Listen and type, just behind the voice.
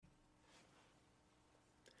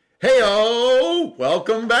Heyo!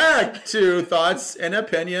 Welcome back to Thoughts and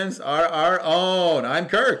Opinions Are Our Own. I'm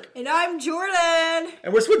Kirk. And I'm Jordan.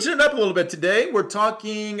 And we're switching it up a little bit today. We're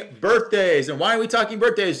talking birthdays. And why are we talking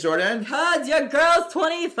birthdays, Jordan? Because your girl's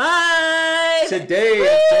 25. Today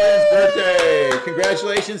is Jordan's birthday.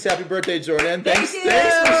 Congratulations. Happy birthday, Jordan. Thank you.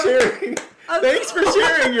 Thanks for sharing. Thanks for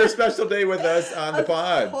sharing your special day with us on the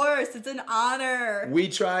pod. Of course, it's an honor. We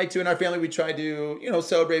try to, in our family,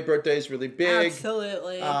 celebrate birthdays really big.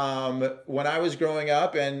 Absolutely. When I was growing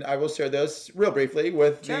up, and I will share this real briefly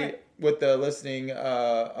with Sure. the listening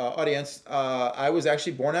audience, I was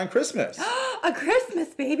actually born on Christmas. A Christmas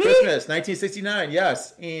baby? Christmas, 1969,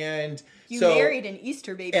 yes. And You married an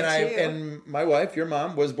Easter baby, too. And my wife, your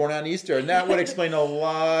mom, was born on Easter. And that would explain a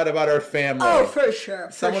lot about our family. Oh, for sure.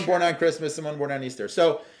 Someone born on Christmas, someone born on Easter.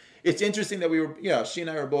 So it's interesting that she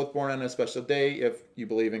and I were both born on a special day, if you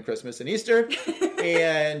believe in Christmas and Easter.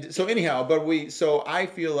 And so anyhow, so I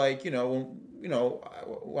feel like,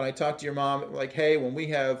 when I talk to your mom, like, hey, when we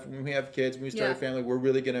have kids, when we start a family, we're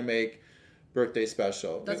really going to make birthday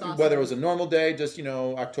special. That's awesome. Whether it was a normal day, just,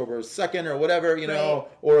 October 2nd or whatever, Right.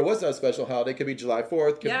 or it was a special holiday. It could be July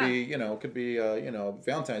 4th, could be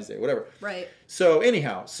Valentine's Day, whatever. Right. So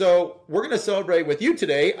anyhow, we're going to celebrate with you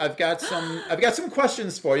today. I've got some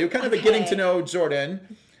questions for you, kind of a getting to know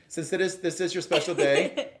Jordan, since this is your special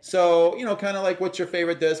day. So, kind of like, what's your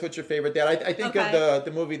favorite this, what's your favorite that? I think of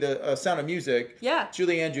the movie, The Sound of Music. Yeah.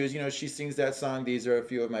 Julie Andrews, she sings that song, These Are a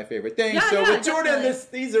Few of My Favorite Things. Yeah, so yeah, with Jordan,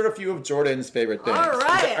 definitely. these are a few of Jordan's favorite things. All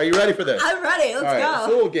right. Are you ready for this? I'm ready. Let's go. It's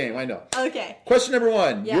a little game, I know. Okay. Question number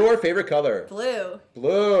 1, your favorite color? Blue.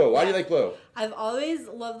 Blue. Why do you like blue? I've always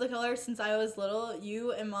loved the color since I was little.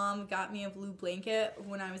 You and Mom got me a blue blanket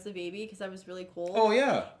when I was a baby because I was really cold. Oh,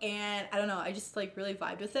 yeah. And I don't know, I just really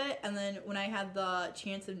vibed with it. And then when I had the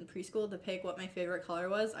chance in preschool to pick what my favorite color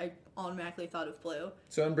was, I automatically thought of blue.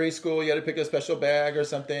 So in preschool, you had to pick a special bag or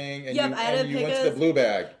something, and you went to the blue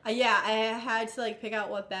bag. I had to pick out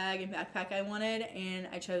what bag and backpack I wanted, and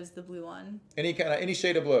I chose the blue one. Any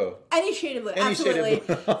shade of blue. Any shade of blue, Any absolutely. shade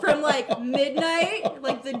of blue. From midnight,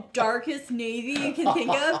 the darkest navy you can think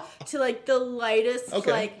of, to the lightest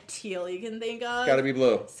teal you can think of. Gotta be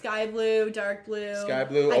blue. Sky blue, dark blue. Sky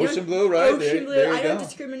blue, ocean blue, right? Ocean blue. There you I go. don't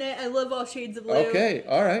discriminate. I love all shades of blue. Okay,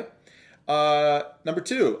 all right. Number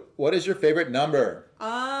 2, what is your favorite number?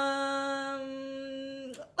 I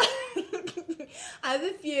have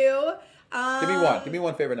a few. Give me one. Give me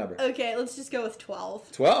one favorite number. Okay, let's just go with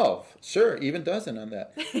 12. 12. Sure, even dozen on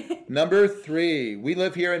that. Number 3, we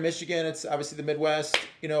live here in Michigan. It's obviously the Midwest.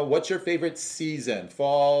 What's your favorite season?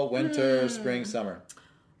 Fall, winter, spring, summer?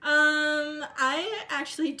 I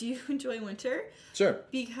actually do enjoy winter. Sure.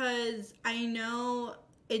 Because I know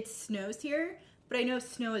it snows here, but I know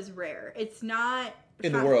snow is rare. It's not...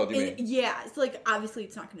 In the world, you mean? Yeah. It's obviously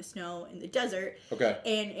it's not going to snow in the desert. Okay.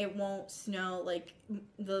 And it won't snow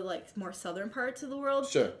the more southern parts of the world.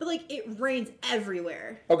 Sure. But it rains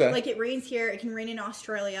everywhere. Okay. It rains here. It can rain in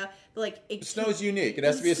Australia. But snow is unique. It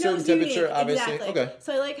has to be a certain temperature, unique. obviously. Exactly. Okay.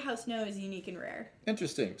 So I like how snow is unique and rare.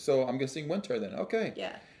 Interesting. So I'm guessing winter then. Okay.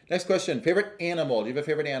 Yeah. Next question. Favorite animal? Do you have a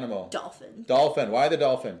favorite animal? Dolphin. Dolphin. Why the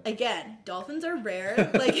dolphin? Again, dolphins are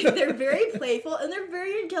rare. They're very playful and they're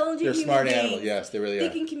very intelligent. They're human smart beings. animals. Yes, they really are. They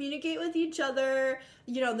can communicate with each other.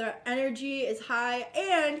 Their energy is high,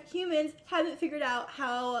 and humans haven't figured out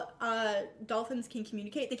how dolphins can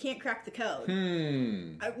communicate. They can't crack the code.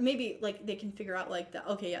 Maybe they can figure out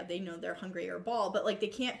they know they're hungry or ball, but they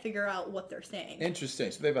can't figure out what they're saying.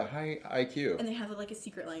 Interesting. So they have a high IQ. And they have a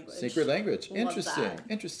secret language. Secret language. Love Interesting. that.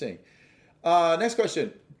 Interesting. Next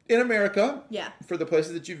question. In America, for the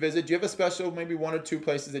places that you visit, do you have a special, maybe 1 or 2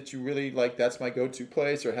 places that you really like, that's my go-to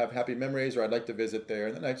place, or have happy memories, or I'd like to visit there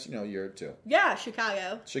in the next, year or 2? Yeah,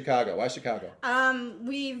 Chicago. Chicago. Why Chicago?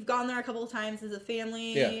 We've gone there a couple of times as a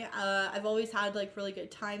family. Yeah. I've always had really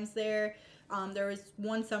good times there. There was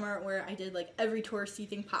one summer where I did every touristy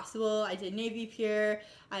thing possible. I did Navy Pier.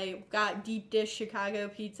 I got deep dish Chicago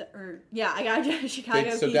pizza. I got Chicago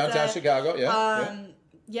pizza. So downtown Chicago, yeah.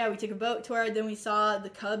 Yeah, we took a boat tour. Then we saw the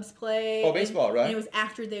Cubs play. Oh, baseball, right? And it was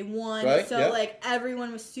after they won. Right, So, yep.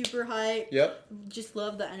 everyone was super hyped. Yep. Just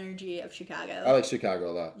love the energy of Chicago. I like Chicago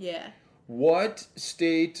a lot. Yeah. What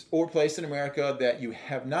state or place in America that you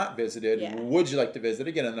have not visited would you like to visit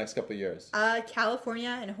again in the next couple of years?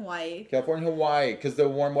 California and Hawaii. California, Hawaii, because the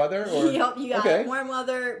warm weather? Or? Yep, you got warm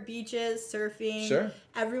weather, beaches, surfing. Sure.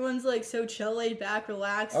 Everyone's so chill, laid back,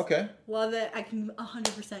 relaxed. Okay. Love it. I can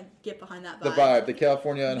 100% get behind that vibe. The vibe, the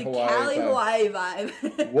California and Hawaii Cali, vibe. Hawaii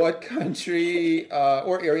vibe. What country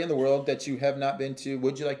or area in the world that you have not been to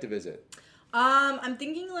would you like to visit? I'm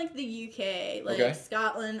thinking like the UK, like Okay.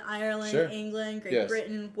 Scotland, Ireland, Sure. England, Great Yes.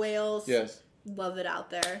 Britain, Wales. Yes. Love it out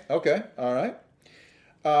there. Okay. All right.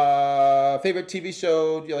 Favorite TV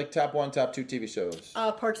show? Do you like top 1, top 2 TV shows?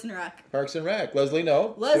 Parks and Rec. Parks and Rec. Leslie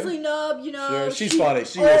Knope. Leslie Sure. Knope, you know. Sure. She's funny.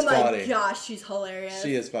 She is funny. Oh my gosh, she's hilarious.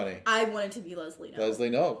 She is funny. I wanted to be Leslie Knope.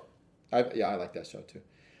 Leslie Knope. I like that show too.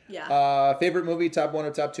 Yeah. Favorite movie, top 1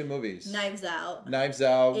 or top 2 movies? Knives Out. Knives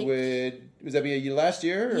Out was that last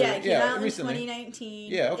year? Or? Yeah, it came out in recently.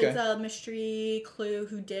 2019. Yeah, okay. It's a mystery clue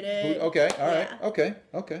who did it. Okay, all right. Yeah.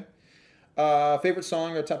 Okay. Favorite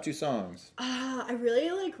song or top 2 songs? I really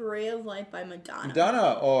like Ray of Light by Madonna.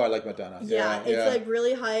 Madonna. Oh, I like Madonna. Yeah, it's like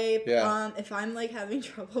really hype. Yeah. If I'm like having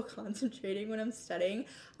trouble concentrating when I'm studying,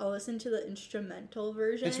 I'll listen to the instrumental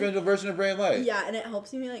version. Instrumental version of Ray and Light. Yeah, and it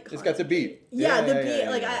helps me like. It's got the beat. Yeah, the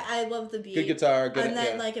beat. Yeah. I love the beat. Good guitar. Good. And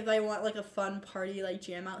then like if I want like a fun party like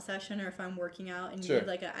jam out session, or if I'm working out and need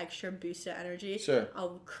like an extra boost of energy, sure,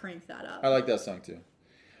 I'll crank that up. I like that song too.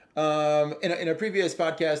 In a previous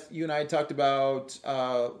podcast, you and I talked about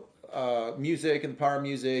music and the power of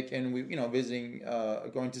music, and we, visiting,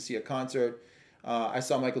 going to see a concert. I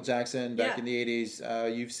saw Michael Jackson back in the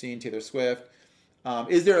 80s. You've seen Taylor Swift.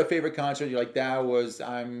 Is there a favorite concert you're like, that was,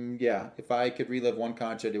 if I could relive one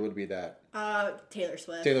concert, it would be that? Taylor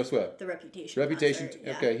Swift. Taylor Swift. The Reputation.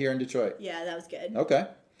 Concert, okay, here in Detroit. Yeah, that was good. Okay.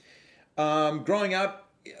 Growing up,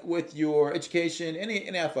 with your education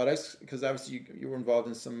in athletics, because obviously you were involved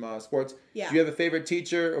in some sports. Yeah. Do you have a favorite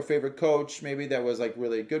teacher or favorite coach, maybe that was like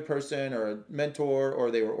really a good person or a mentor,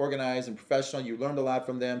 or they were organized and professional? You learned a lot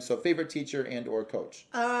from them. So favorite teacher and or coach.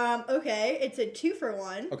 Okay, it's a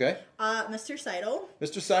 2-for-1. Okay. Mr. Seidel.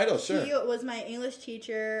 Mr. Seidel, sure. He was my English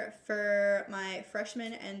teacher for my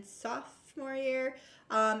freshman and sophomore year.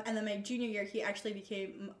 And then my junior year, he actually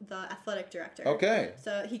became the athletic director. Okay.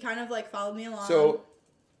 So he kind of like followed me along. So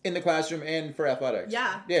in the classroom and for athletics.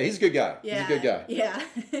 Yeah. Yeah, he's a good guy. Yeah. He's a good guy. Yeah.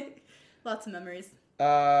 Lots of memories.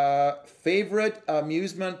 Favorite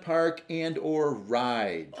amusement park and or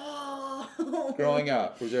ride? Oh. Growing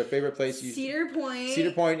up, was there a favorite place you? Cedar Point.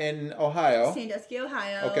 Cedar Point in Ohio. Sandusky,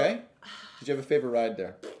 Ohio. Okay. Did you have a favorite ride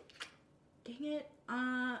there? Dang it.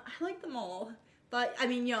 I like them all. But, I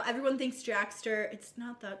mean, everyone thinks Dragster. It's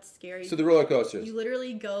not that scary. So the roller coasters. You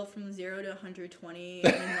literally go from 0 to 120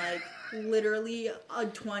 in, like, literally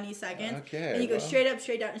 20 seconds. Okay, and you go straight up,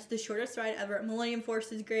 straight down. It's the shortest ride ever. Millennium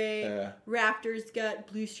Force is great. Yeah. Raptors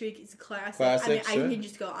gut. Blue Streak is a classic. I mean, sure. I can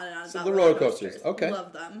just go on and on so about the roller coasters. Okay.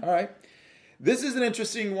 Love them. All right. This is an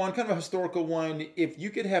interesting one, kind of a historical one. If you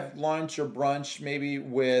could have lunch or brunch maybe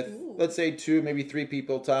with, let's say 2, maybe 3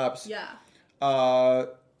 people tops. Yeah.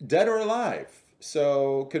 Dead or alive.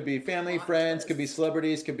 So could be family, friends, could be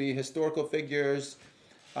celebrities, could be historical figures.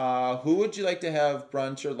 Who would you like to have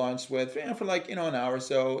brunch or lunch with for like, an hour or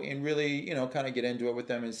so, and really, kind of get into it with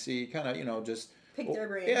them and see kind of, just pick their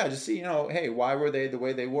brain. Yeah, just see, hey, why were they the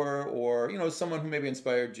way they were, or, someone who maybe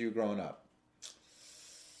inspired you growing up.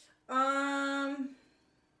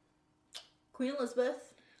 Queen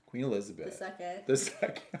Elizabeth. Queen Elizabeth. The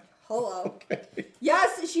second. Hello. Okay.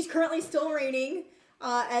 Yes, she's currently still reigning.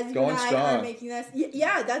 As you and I are making this.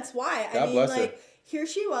 Yeah, that's why. God bless her. Here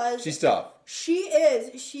she was. She's tough. She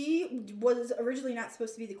was originally not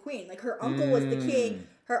supposed to be the queen. Like, her uncle was the king.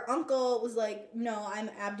 Her uncle was like, no, I'm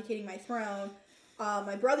abdicating my throne.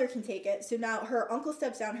 My brother can take it. So now her uncle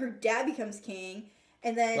steps down. Her dad becomes king.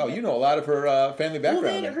 And then... Well, you know a lot of her family background.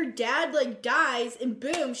 Well, then her dad, dies, and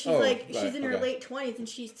boom, she's she's in her late 20s, and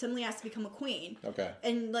she suddenly has to become a queen. Okay.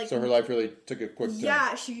 And, so her life really took a quick turn.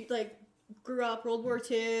 Yeah, she, grew up World War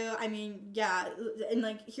II. I mean, yeah,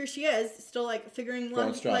 and here she is, still figuring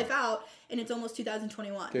life out, and it's almost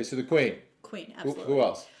 2021. Okay, so the queen. Queen, absolutely. Who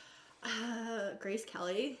else? Grace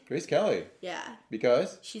Kelly. Grace Kelly. Yeah.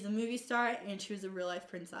 Because? She's a movie star, and she was a real life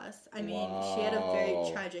princess. I mean, she had a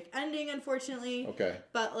very tragic ending, unfortunately. Okay.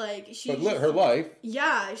 But her life.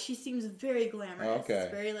 Yeah, she seems very glamorous. Okay.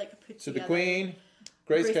 Very put so together. The Queen,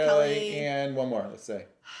 Grace Kelly, and one more. Let's say.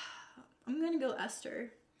 I'm gonna go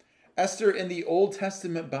Esther. Esther in the Old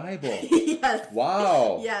Testament Bible. Yes.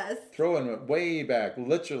 Wow. Yes. Throwing it way back,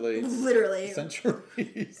 literally.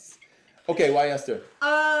 Centuries. Okay, why Esther?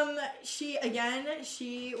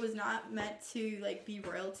 She was not meant to be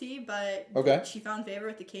royalty, but she found favor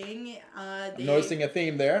with the king. I'm noticing a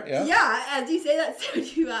theme there. Yeah. Yeah, as you say that, so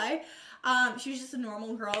do I. She was just a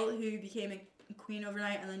normal girl who became a queen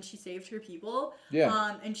overnight, and then she saved her people.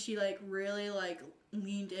 Yeah. And she really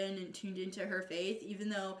leaned in and tuned into her faith, even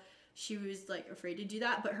though she was afraid to do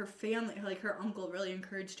that, but her family, her uncle, really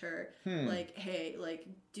encouraged her. Hey,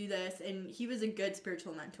 do this, and he was a good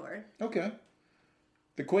spiritual mentor. Okay.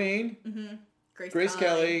 The Queen. Mm-hmm. Grace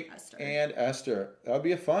Kelly, Esther. and Esther. That would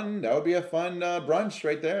be a fun brunch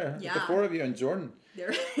right there. Yeah. The four of you and Jordan.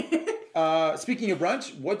 There. Speaking of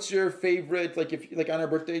brunch, what's your favorite, like if like on our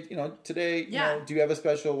birthday, today, do you have a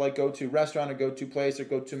special like go-to restaurant or go-to place or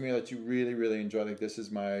go-to meal that you really, really enjoy? Like this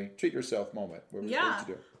is my treat yourself moment. What would you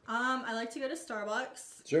do? I like to go to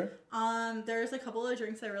Starbucks. Sure. There's a couple of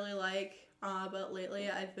drinks I really like, but lately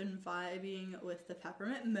I've been vibing with the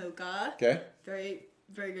peppermint mocha. Okay. Very,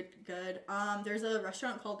 very good. There's a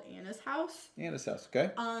restaurant called Anna's House. Anna's House,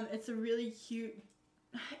 okay. It's a really cute.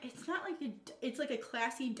 It's not like it's like a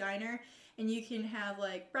classy diner, and you can have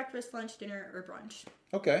like breakfast, lunch, dinner, or brunch.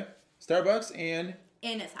 Okay. Starbucks and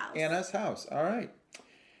Anna's House. Anna's House. All right.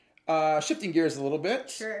 Shifting gears a little bit.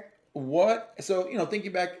 Sure. So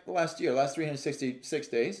thinking back last 366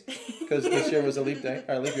 days, because this year was a leap year.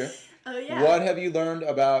 Oh yeah. What have you learned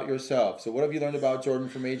about yourself? So what have you learned about Jordan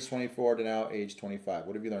from age 24 to now age 25?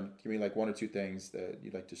 What have you learned? Give me like one or two things that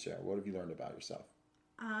you'd like to share. What have you learned about yourself?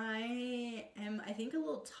 I think, a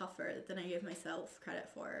little tougher than I give myself credit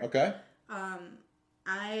for. Okay. I'm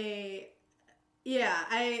a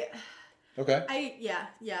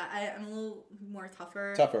little more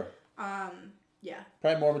tougher. Yeah.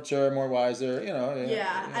 Probably more mature, more wiser,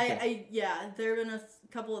 Yeah. Okay. There have been a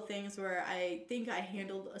couple of things where I think I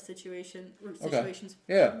handled situations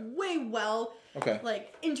way well. Okay.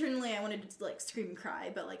 Like internally I wanted to like scream and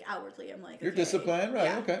cry, but like outwardly I'm like, you're okay. disciplined, right?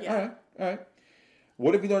 Yeah, okay. Yeah. All right.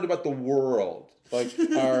 What have you learned about the world? Like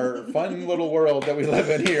our fun little world that we live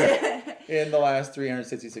in here in the last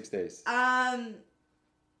 366 days?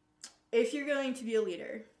 If you're going to be a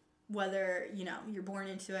leader, whether, you're born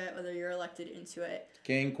into it, whether you're elected into it.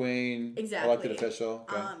 King, queen, exactly. Elected official.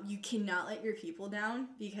 Okay. You cannot let your people down,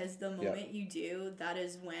 because the moment you do, that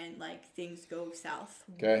is when, like, things go south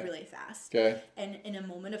really fast. Okay. And in a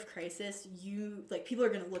moment of crisis, people are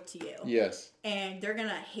going to look to you. Yes. And they're going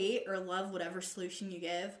to hate or love whatever solution you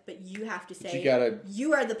give, but you have to say,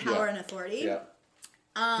 you are the power and authority. Yeah.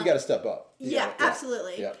 You got to step up.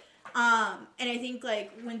 Absolutely. Yeah. And I think,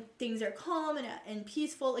 like, when things are calm and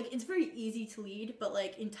peaceful, like, it's very easy to lead, but,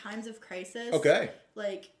 like, in times of crisis,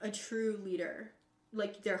 like, a true leader,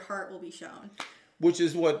 like, their heart will be shown. Which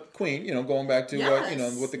is what Queen, going back to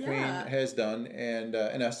what the Queen has done, and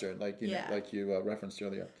Esther, like you referenced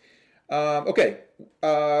earlier. Okay.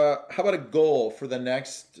 How about a goal for the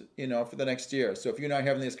next year? So if you're not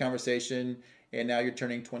having this conversation, and now you're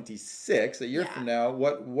turning 26 a year from now,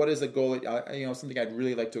 what is a goal, something I'd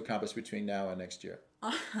really like to accomplish between now and next year?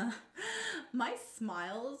 My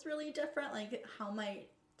smile is really different, like how my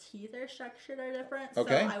teeth are structured are different.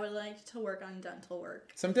 Okay. So I would like to work on dental work.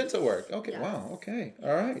 Some dental work. Okay. Yes. Wow. Okay.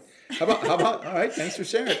 All right. How about all right, thanks for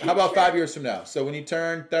sharing. How about 5 years from now? So when you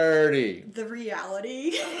turn 30. The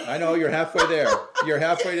reality. I know, you're halfway there. You're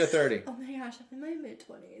halfway to 30. Oh my gosh, I'm in my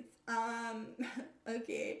mid-20s.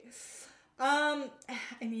 Okay. I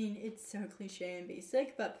mean, it's so cliche and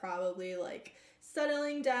basic, but probably like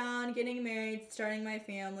settling down, getting married, starting my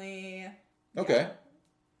family. Okay. Yeah.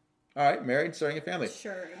 All right, married, starting a family.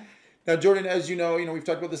 Sure. Now, Jordan, as you know, we've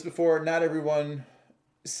talked about this before. Not everyone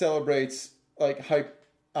celebrates like hype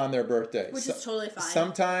on their birthday. Which is totally fine.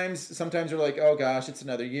 Sometimes they're like, oh gosh, it's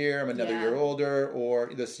another year. I'm another year older,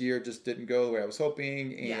 or this year just didn't go the way I was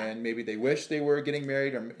hoping, and maybe they wish they were getting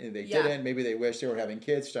married, or they didn't. Maybe they wish they were having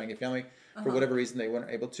kids, starting a family. For whatever reason they weren't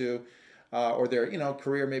able to, or their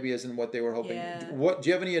career maybe isn't what they were hoping. Yeah. Do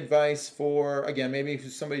you have any advice for, again, maybe if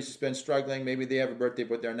somebody's just been struggling, maybe they have a birthday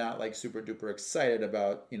but they're not like super duper excited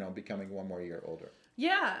about becoming one more year older?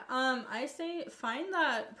 Yeah, I say find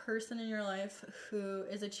that person in your life who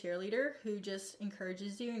is a cheerleader, who just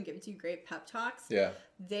encourages you and gives you great pep talks. Yeah.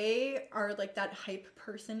 They are like that hype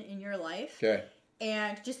person in your life. Okay.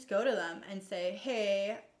 And just go to them and say,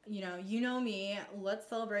 hey, you know me, let's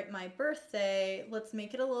celebrate my birthday, let's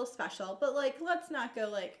make it a little special, but like, let's not go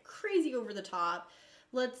like crazy over the top.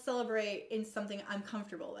 Let's celebrate in something I'm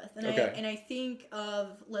comfortable with. And I think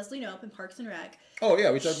of Leslie Knope in Parks and Rec. Oh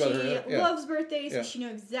yeah, we talked about her. She loves birthdays. Yeah. She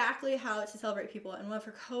knows exactly how to celebrate people. And one of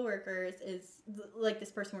her coworkers is like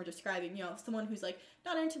this person we're describing. Someone who's like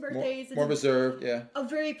not into birthdays. More reserved. Yeah. A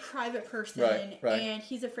very private person. Right. And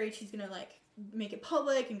he's afraid she's gonna like make it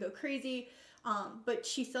public and go crazy. But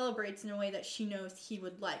she celebrates in a way that she knows he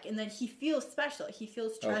would like. And then he feels special. He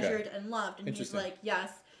feels treasured and loved. And he's like,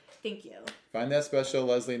 yes, thank you. Find that special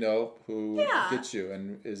Leslie Knope who gets you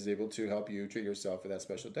and is able to help you treat yourself for that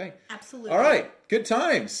special day. Absolutely. All right. Good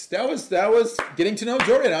times. That was getting to know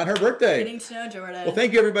Jordan on her birthday. Getting to know Jordan. Well,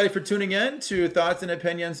 thank you everybody for tuning in to Thoughts and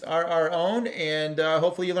Opinions Are Our Own. And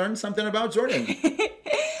hopefully you learned something about Jordan.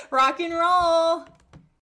 Rock and roll.